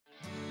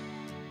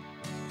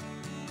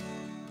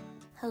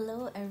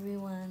Hello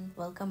everyone,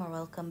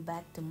 welcome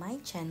back to my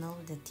channel,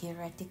 The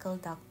Theoretical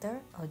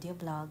Doctor Audio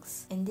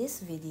Blogs. In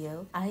this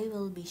video, I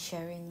will be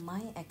sharing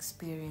my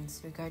experience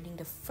regarding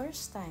the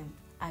first time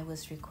I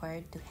was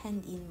required to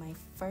hand in my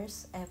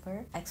first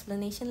ever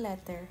explanation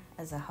letter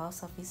as a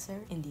house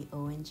officer in the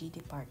ONG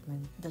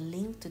department. The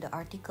link to the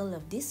article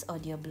of this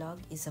audio blog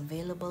is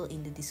available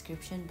in the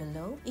description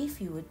below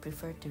if you would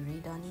prefer to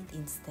read on it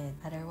instead.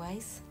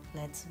 Otherwise,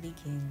 let's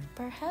begin.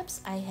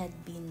 Perhaps I had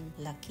been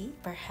lucky.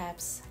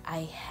 Perhaps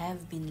I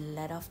have been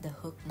let off the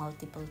hook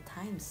multiple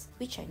times,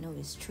 which I know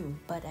is true,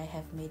 but I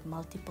have made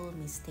multiple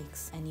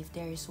mistakes. And if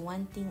there is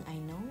one thing I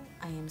know,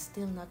 I am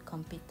still not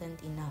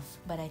competent enough.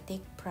 But I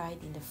take pride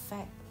in the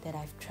fact that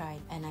I've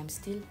tried and I'm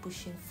still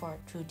pushing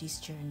forward through this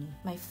journey.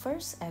 My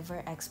first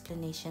ever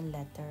explanation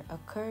letter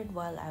occurred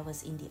while I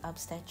was in the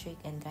Obstetric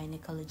and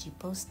Gynaecology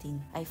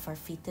posting. I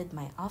forfeited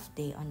my off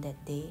day on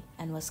that day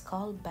and was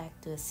called back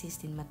to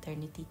assist in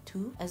maternity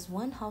 2 as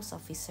one house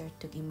officer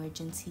took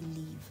emergency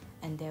leave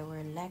and there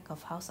were lack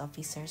of house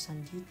officers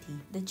on duty.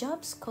 The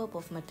job scope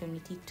of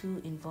maternity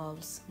 2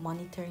 involves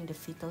monitoring the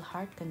fetal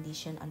heart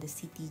condition on the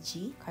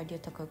CTG,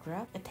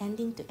 cardiotachograph,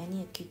 attending to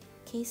any acute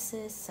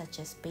cases such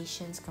as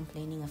patients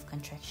complaining of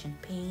contraction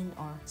pain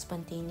or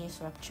spontaneous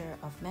rupture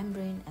of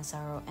membrane,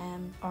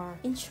 SROM, or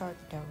in short,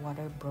 their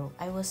water broke.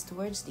 I was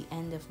towards the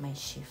end of my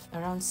shift,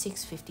 around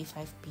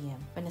 6:55 p.m.,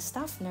 when a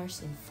staff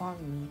nurse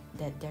informed me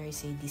that there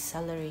is a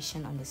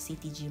deceleration on the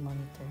CTG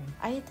monitoring.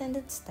 I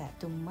attended stat.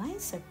 To my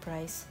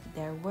surprise,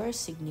 there were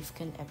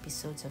significant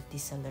episodes of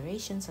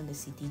decelerations on the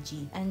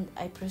CTG, and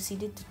I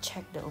proceeded to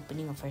check the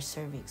opening of her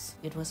cervix.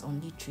 It was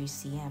only 3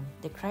 cm.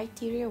 The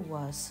criteria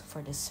was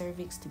for the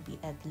cervix to be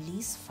at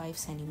least 5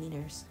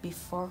 centimeters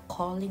before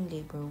calling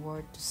labor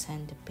ward to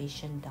send the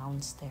patient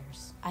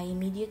downstairs. I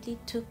immediately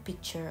took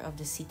picture of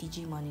the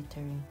CTG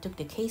monitoring, took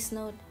the case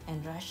note,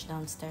 and rushed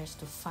downstairs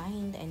to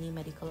find any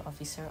medical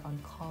officer on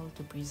call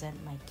to present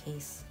my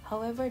case.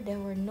 However, there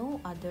were no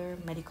other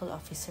medical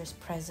officers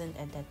present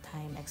at that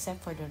time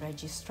except for the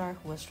registrar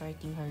who was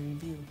writing her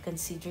review.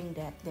 Considering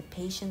that the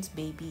patient's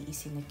baby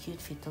is in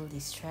acute fetal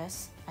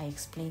distress, I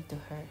explained to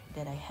her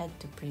that I had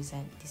to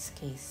present this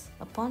case.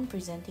 Upon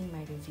presenting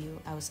my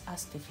review, I was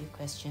asked a few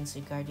questions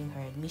regarding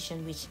her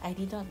admission which I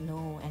did not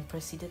know and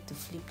proceeded to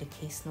flip the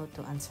case note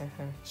to answer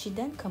her. She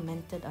then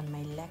commented on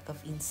my lack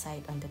of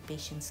insight on the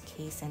patient's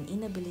case and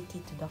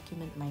inability to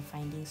document my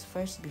findings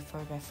first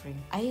before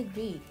referring. I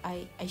agree,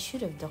 I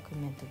should have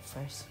documented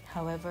first.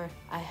 However,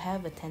 I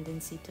have a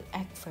tendency to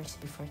act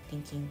first before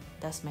thinking.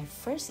 Thus, my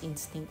first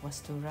instinct was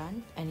to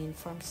run and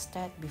inform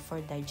stat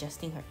before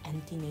digesting her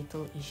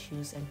antenatal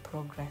issues and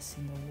progress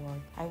in the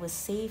ward. I was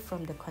saved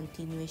from the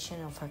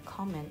continuation of her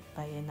comment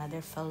by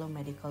another fellow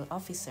medical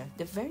officer,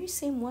 the very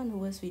same one who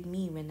was with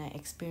me when I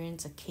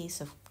experienced a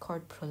case of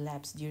cord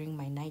prolapse during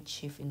my night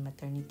shift in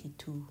maternity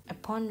 2.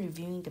 Upon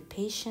reviewing the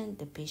patient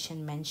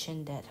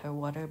mentioned that her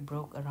water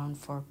broke around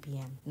 4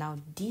 p.m. Now,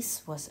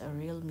 this was a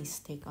real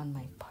mistake on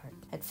my part.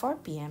 At 4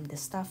 p.m., the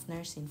staff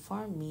nurse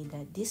informed me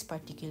that this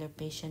particular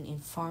patient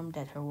informed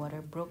that her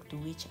water broke, to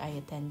which I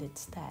attended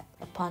stat.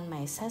 Upon my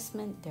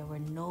assessment, there were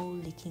no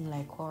leaking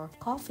liquor,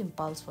 cough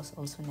impulse was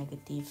also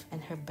negative,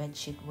 and her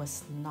bedsheet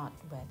was not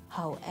wet.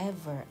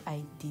 However,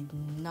 I did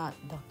not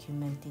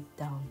document it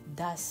down.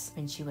 Thus,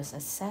 when she was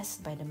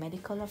assessed by the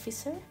medical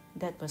officer,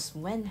 that was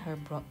when her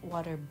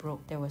water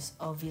broke. There was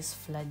obvious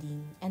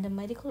flooding, and the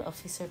medical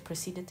officer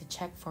proceeded to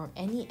check for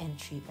any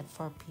entry at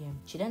 4 p.m.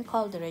 She then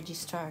called the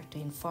registrar to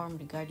inform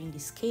regarding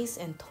this case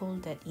and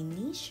told that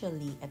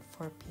initially at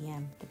 4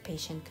 p.m. the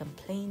patient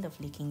complained of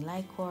leaking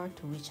liquor,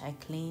 to which I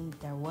claimed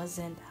there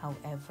wasn't,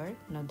 however,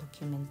 no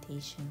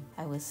documentation.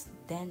 I was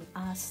then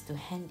asked to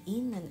hand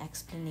in an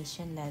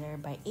explanation letter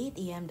by 8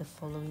 a.m. the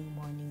following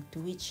morning, to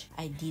which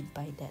I did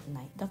by that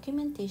night.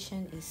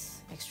 Documentation is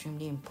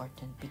extremely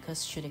important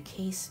because should a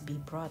case be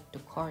brought to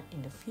court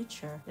in the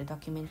future, the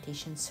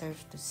documentation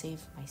serves to save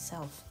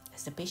myself,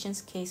 as the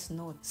patient's case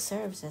note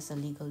serves as a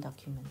legal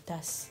document.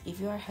 Thus,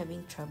 if you are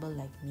having trouble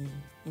like me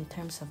in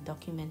terms of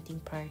documenting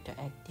prior to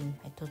acting,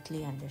 I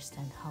totally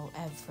understand.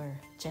 However,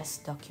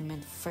 just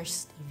document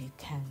first if you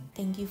can.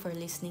 Thank you for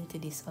listening to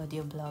this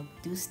audio blog.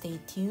 Do stay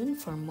tuned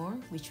for more,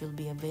 which will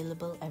be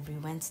available every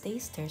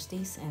Wednesdays,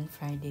 Thursdays, and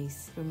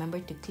Fridays. Remember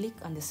to click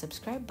on the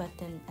subscribe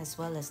button as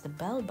well as the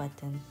bell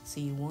button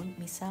so you won't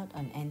miss out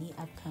on any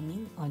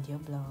upcoming audio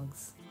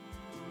blogs.